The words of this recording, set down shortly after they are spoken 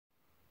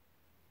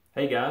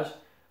Hey guys,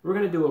 we're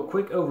going to do a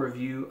quick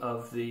overview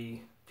of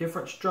the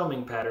different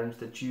strumming patterns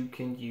that you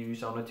can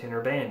use on a tenor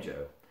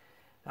banjo.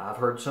 I've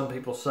heard some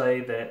people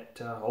say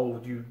that,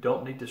 oh, you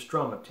don't need to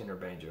strum a tenor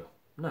banjo.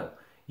 No,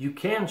 you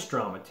can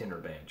strum a tenor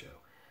banjo.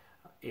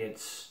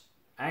 It's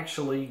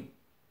actually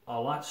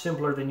a lot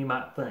simpler than you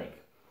might think.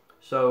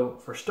 So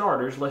for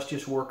starters, let's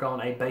just work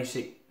on a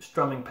basic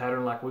strumming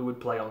pattern like we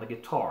would play on the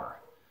guitar.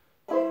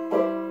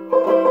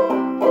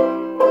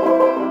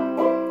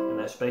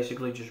 That's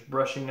basically just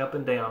brushing up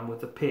and down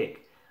with the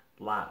pick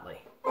lightly.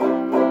 Because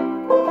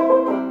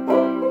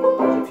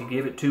if you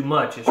give it too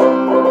much, it's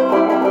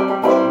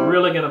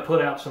really going to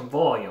put out some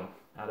volume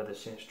out of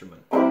this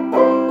instrument. And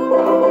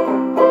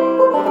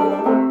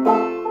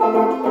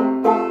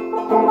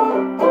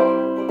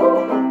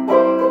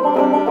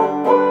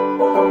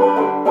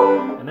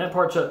that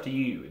part's up to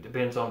you. It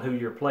depends on who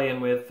you're playing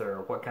with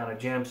or what kind of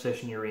jam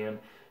session you're in.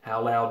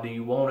 How loud do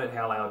you want it?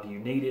 How loud do you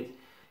need it?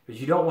 Because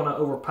you don't want to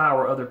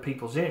overpower other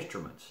people's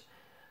instruments.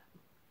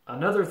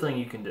 Another thing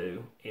you can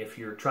do if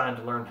you're trying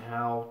to learn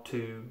how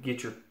to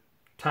get your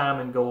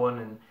timing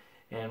going,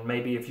 and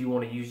maybe if you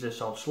want to use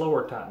this on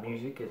slower type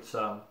music, it's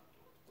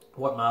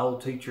what my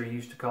old teacher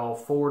used to call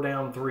 4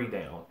 down, 3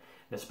 down.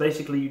 And it's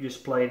basically you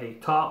just play the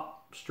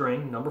top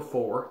string, number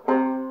 4,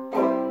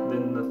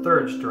 then the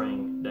 3rd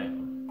string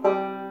down. 4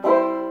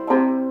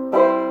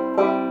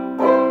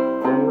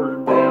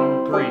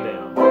 down, 3 down.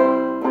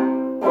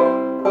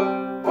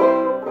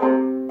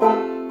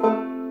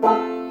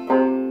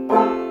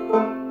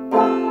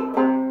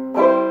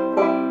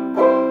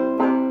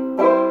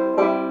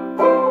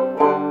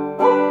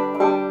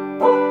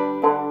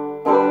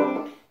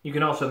 You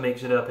can also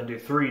mix it up and do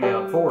 3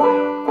 down, 4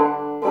 down.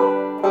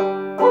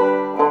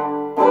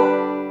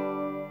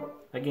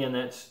 Again,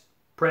 that's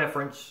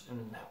preference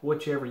and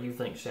whichever you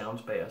think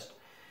sounds best.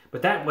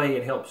 But that way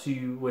it helps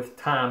you with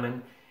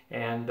timing,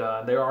 and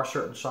there are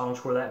certain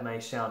songs where that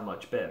may sound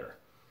much better.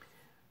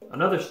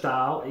 Another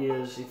style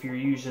is if you're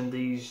using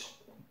these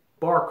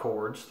bar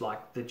chords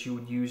like that you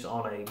would use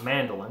on a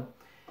mandolin.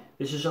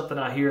 This is something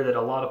I hear that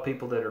a lot of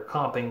people that are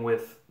comping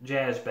with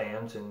jazz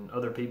bands and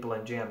other people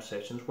in jam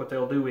sessions, what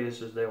they'll do is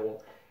they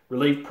will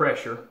relieve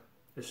pressure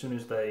as soon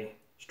as they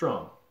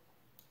strum,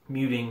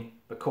 muting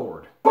the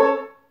chord.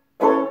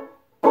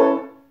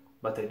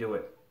 But they do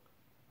it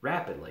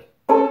rapidly.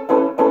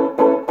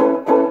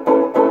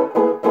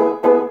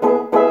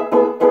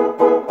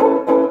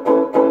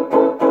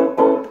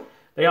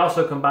 They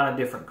also combine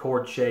different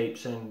chord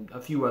shapes and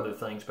a few other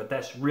things, but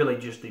that's really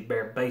just the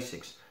bare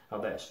basics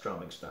of that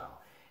strumming style.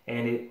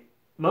 And it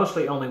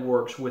mostly only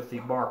works with the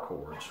bar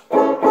chords.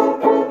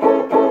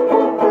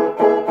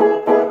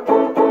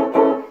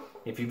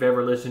 If you've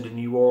ever listened to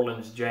New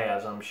Orleans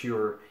jazz, I'm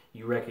sure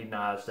you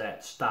recognize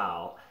that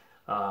style.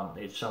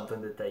 It's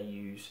something that they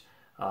use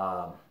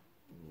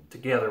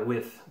together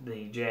with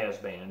the jazz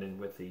band and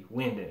with the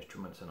wind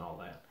instruments and all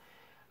that.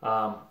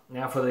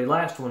 Now for the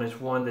last one is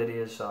one that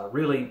is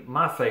really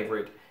my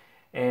favorite,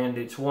 and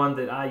it's one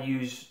that I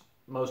use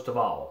most of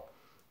all.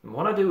 And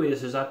what I do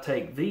is I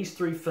take these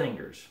 3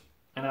 fingers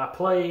and I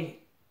play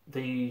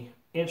the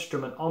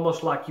instrument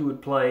almost like you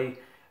would play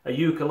a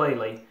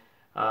ukulele,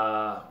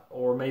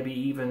 or maybe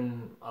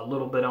even a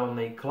little bit on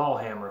the claw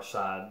hammer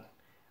side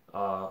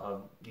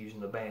of using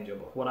the banjo.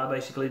 But what I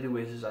basically do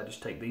is I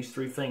just take these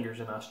 3 fingers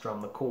and I strum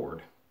the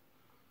chord.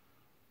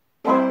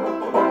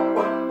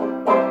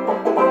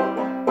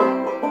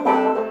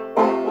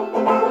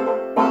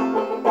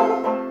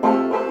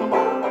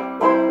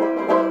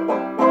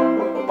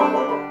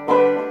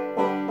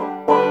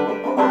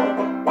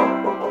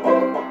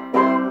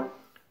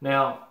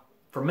 Now,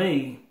 for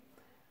me,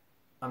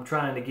 I'm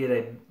trying to get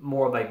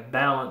more of a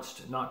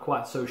balanced, not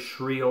quite so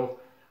shrill,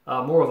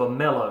 more of a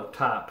mellow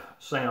type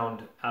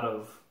sound out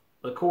of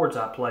the chords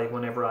I play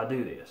whenever I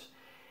do this.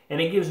 And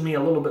it gives me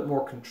a little bit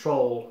more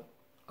control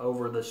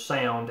over the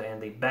sound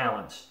and the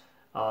balance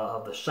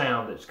of the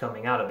sound that's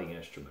coming out of the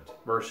instrument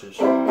versus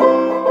that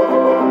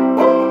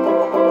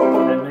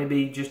may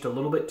be just a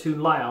little bit too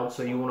loud,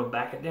 so you want to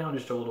back it down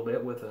just a little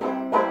bit with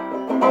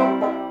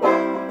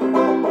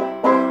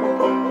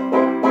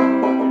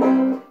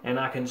and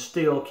I can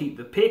still keep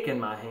the pick in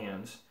my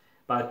hands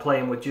by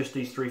playing with just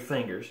these 3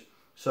 fingers.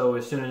 So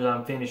as soon as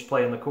I'm finished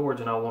playing the chords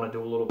and I want to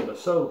do a little bit of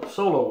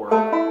solo work,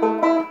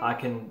 I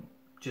can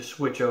just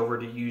switch over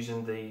to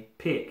using the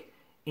pick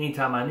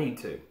anytime I need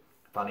to.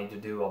 If I need to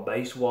do a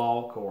bass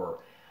walk or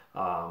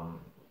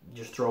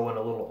just throw in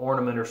a little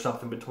ornament or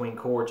something between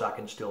chords, I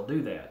can still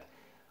do that.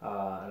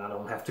 And I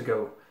don't have to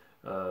go,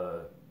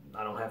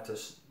 I don't have to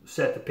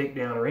set the pick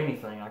down or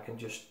anything. I can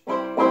just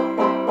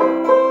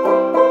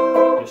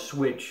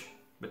switch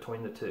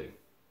between the 2.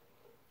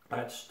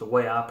 That's the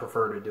way I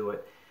prefer to do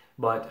it.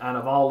 But out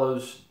of all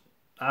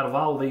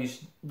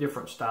these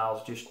different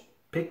styles, just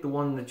pick the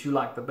one that you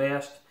like the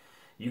best.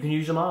 You can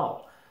use them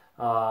all.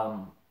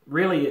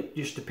 Really, it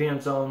just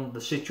depends on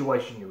the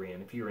situation you're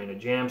in. If you're in a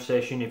jam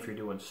session, if you're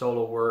doing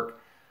solo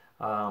work.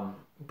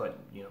 But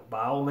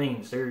by all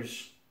means,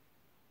 there's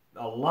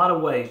a lot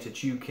of ways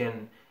that you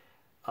can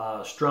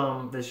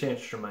strum this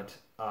instrument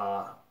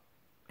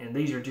and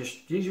these are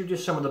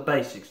just some of the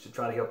basics to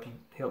try to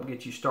help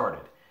get you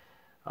started.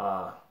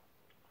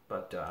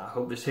 But I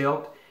hope this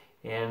helped.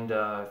 And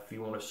if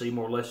you want to see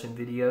more lesson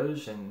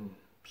videos and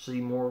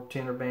see more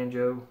tenor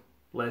banjo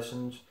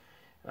lessons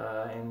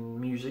and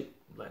music,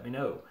 let me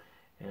know.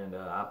 And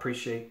I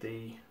appreciate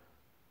the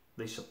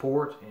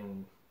support,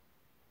 and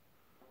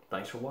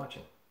thanks for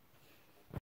watching.